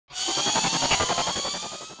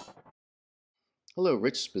Hello,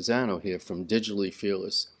 Rich Spezzano here from Digitally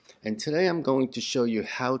Fearless, and today I'm going to show you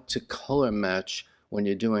how to color match when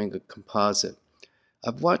you're doing a composite.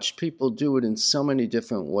 I've watched people do it in so many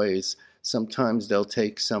different ways. Sometimes they'll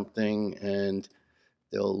take something and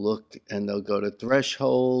they'll look and they'll go to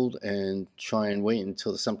threshold and try and wait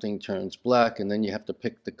until something turns black, and then you have to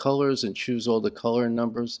pick the colors and choose all the color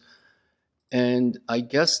numbers. And I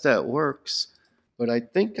guess that works, but I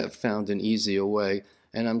think I've found an easier way.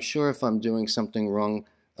 And I'm sure if I'm doing something wrong,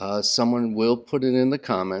 someone will put it in the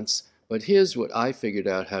comments. But here's what I figured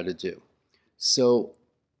out how to do. So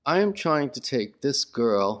I am trying to take this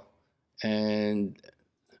girl and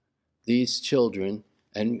these children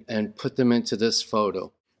and put them into this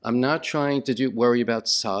photo. I'm not trying to worry about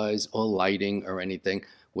size or lighting or anything.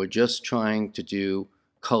 We're just trying to do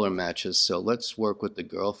color matches. So let's work with the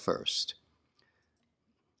girl first.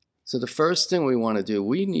 So the first thing we want to do,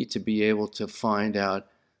 we need to be able to find out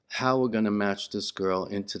how we're going to match this girl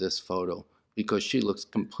into this photo because she looks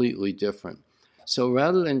completely different. So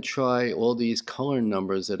rather than try all these color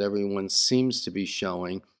numbers that everyone seems to be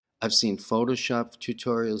showing, I've seen Photoshop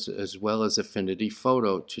tutorials as well as Affinity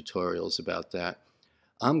Photo tutorials about that.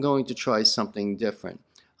 I'm going to try something different.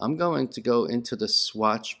 I'm going to go into the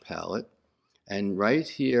swatch palette, and right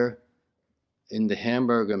here in the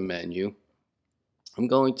hamburger menu, I'm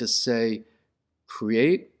going to say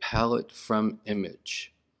create palette from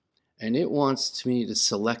image, and it wants me to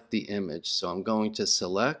select the image. So I'm going to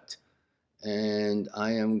select, and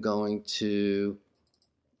I am going to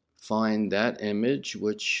find that image,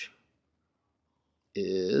 which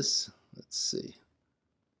is, let's see,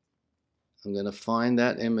 I'm going to find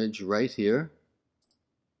that image right here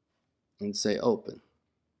and say open.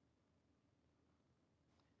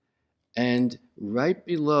 And right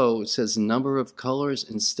below it says number of colors.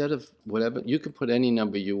 Instead of whatever, you can put any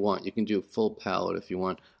number you want. You can do a full palette if you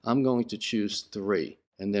want. I'm going to choose 3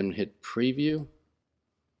 and then hit preview.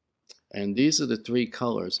 And these are the 3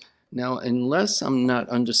 colors. Now, unless I'm not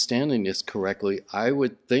understanding this correctly, I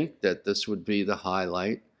would think that this would be the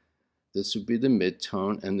highlight, this would be the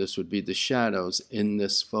midtone, and this would be the shadows in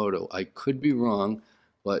this photo. I could be wrong,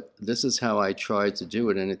 but this is how I tried to do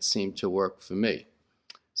it, and it seemed to work for me.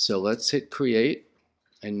 So let's hit create,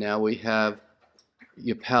 and now we have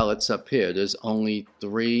your palettes up here. There's only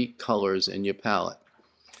 3 colors in your palette.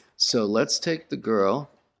 So let's take the girl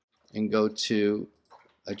and go to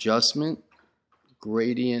adjustment,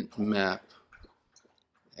 gradient map,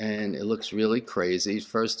 and it looks really crazy.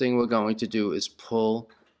 First thing we're going to do is pull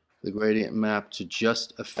the gradient map to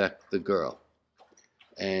just affect the girl.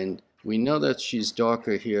 And we know that she's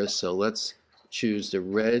darker here, so let's choose the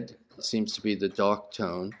red. It seems to be the dark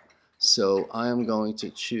tone. So I am going to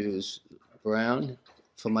choose brown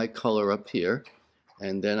for my color up here,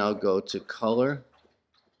 and then I'll go to color,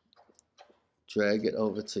 drag it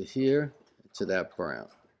over to here, to that brown,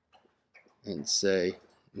 and say,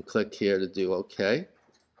 and click here to do OK.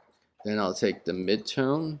 Then I'll take the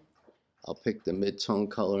midtone. I'll pick the midtone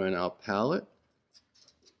color in our palette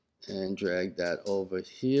and drag that over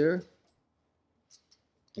here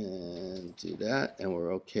and do that, and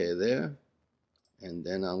we're okay there. And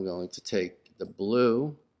then I'm going to take the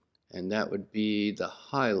blue, and that would be the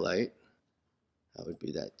highlight. That would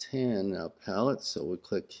be that tan in our palette. So we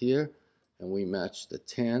click here and we match the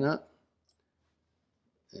tan up,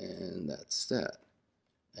 and that's that.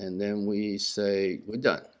 And then we say we're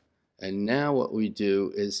done. And now what we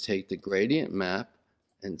do is take the gradient map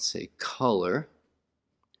and say color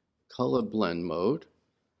blend mode,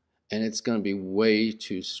 and it's going to be way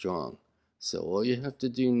too strong. So all you have to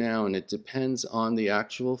do now, and it depends on the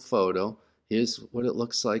actual photo, here's what it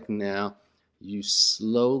looks like now. You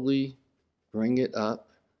slowly bring it up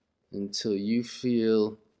until you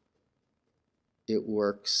feel it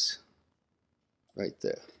works right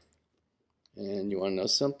there. And you want to know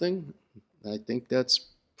something? I think that's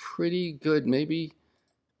pretty good. Maybe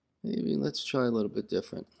let's try a little bit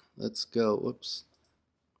different. Let's go, whoops.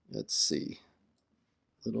 Let's see.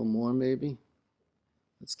 A little more maybe.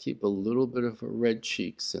 Let's keep a little bit of a red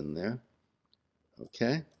cheeks in there.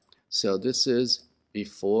 Okay, so this is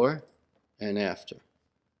before and after.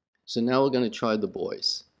 So now we're going to try the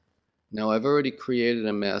boys. Now I've already created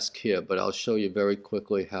a mask here, but I'll show you very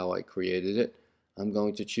quickly how I created it. I'm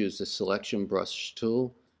going to choose the selection brush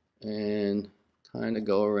tool and kind of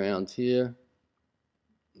go around here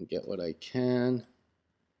and get what I can.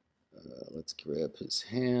 Let's grab his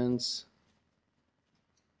hands.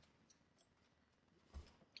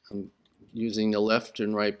 I'm using the left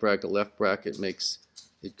and right bracket. Left bracket makes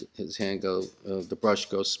his hand go, the brush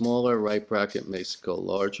go smaller. Right bracket makes it go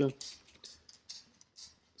larger.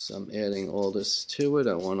 So I'm adding all this to it.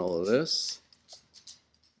 I want all of this.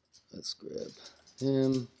 Let's grab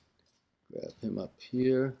him up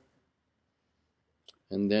here.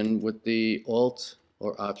 And then with the Alt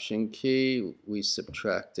or Option key, we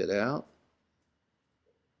subtract it out.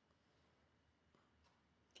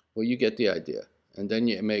 Well, you get the idea. And then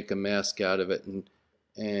you make a mask out of it.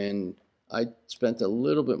 And I spent a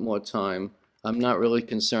little bit more time. I'm not really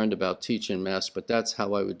concerned about teaching mask, but that's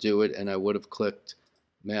how I would do it. And I would have clicked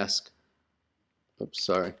mask. Oops,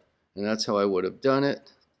 sorry. And that's how I would have done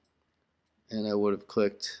it. And I would have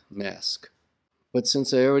clicked mask. But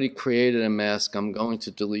since I already created a mask, I'm going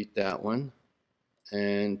to delete that one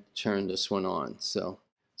and turn this one on. So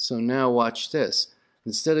now watch this.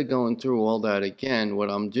 Instead of going through all that again, what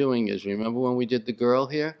I'm doing is, remember when we did the girl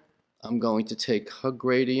here? I'm going to take her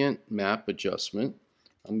gradient map adjustment.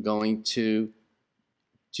 I'm going to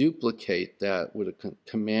duplicate that with a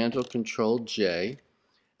Command or Control J,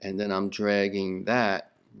 and then I'm dragging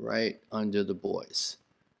that right under the boys.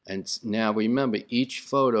 And now remember, each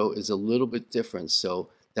photo is a little bit different, so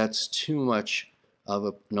that's too much of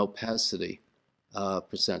an opacity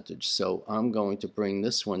percentage. So I'm going to bring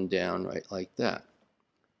this one down right like that.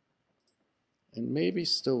 And maybe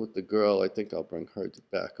still with the girl, I think I'll bring her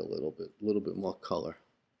back a little bit more color.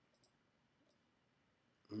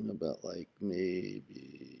 About like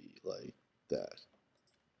maybe like that.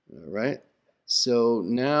 All right. So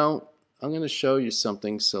now I'm going to show you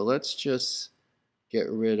something. So let's just get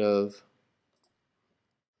rid of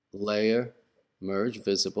layer, merge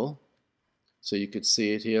visible. So you could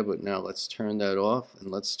see it here, but now let's turn that off and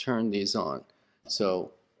let's turn these on.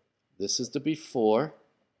 So this is the before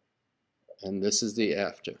and this is the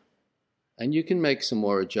after. And you can make some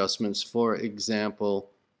more adjustments. For example,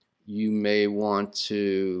 you may want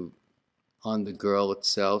to, on the girl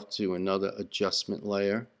itself, do another adjustment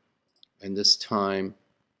layer. And this time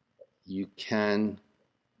you can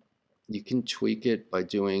tweak it by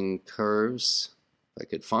doing curves. If I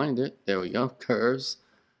could find it, there we go, curves.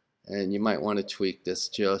 And you might want to tweak this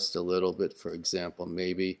just a little bit. For example,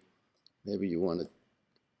 maybe you want to,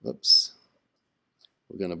 whoops,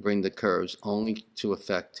 we're going to bring the curves only to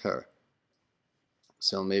affect her.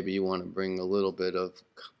 So maybe you want to bring a little bit of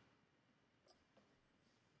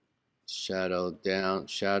shadow down,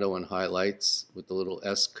 shadow and highlights with the little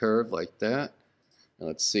S curve like that. And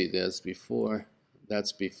let's see, there's before,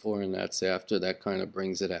 that's before and that's after. That kind of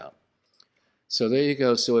brings it out. So there you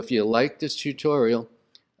go. So if you like this tutorial,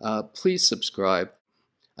 please subscribe.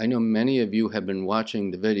 I know many of you have been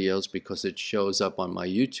watching the videos because it shows up on my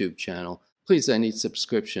YouTube channel. Please, I need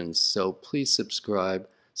subscriptions, so please subscribe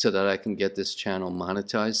so that I can get this channel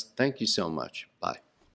monetized. Thank you so much. Bye.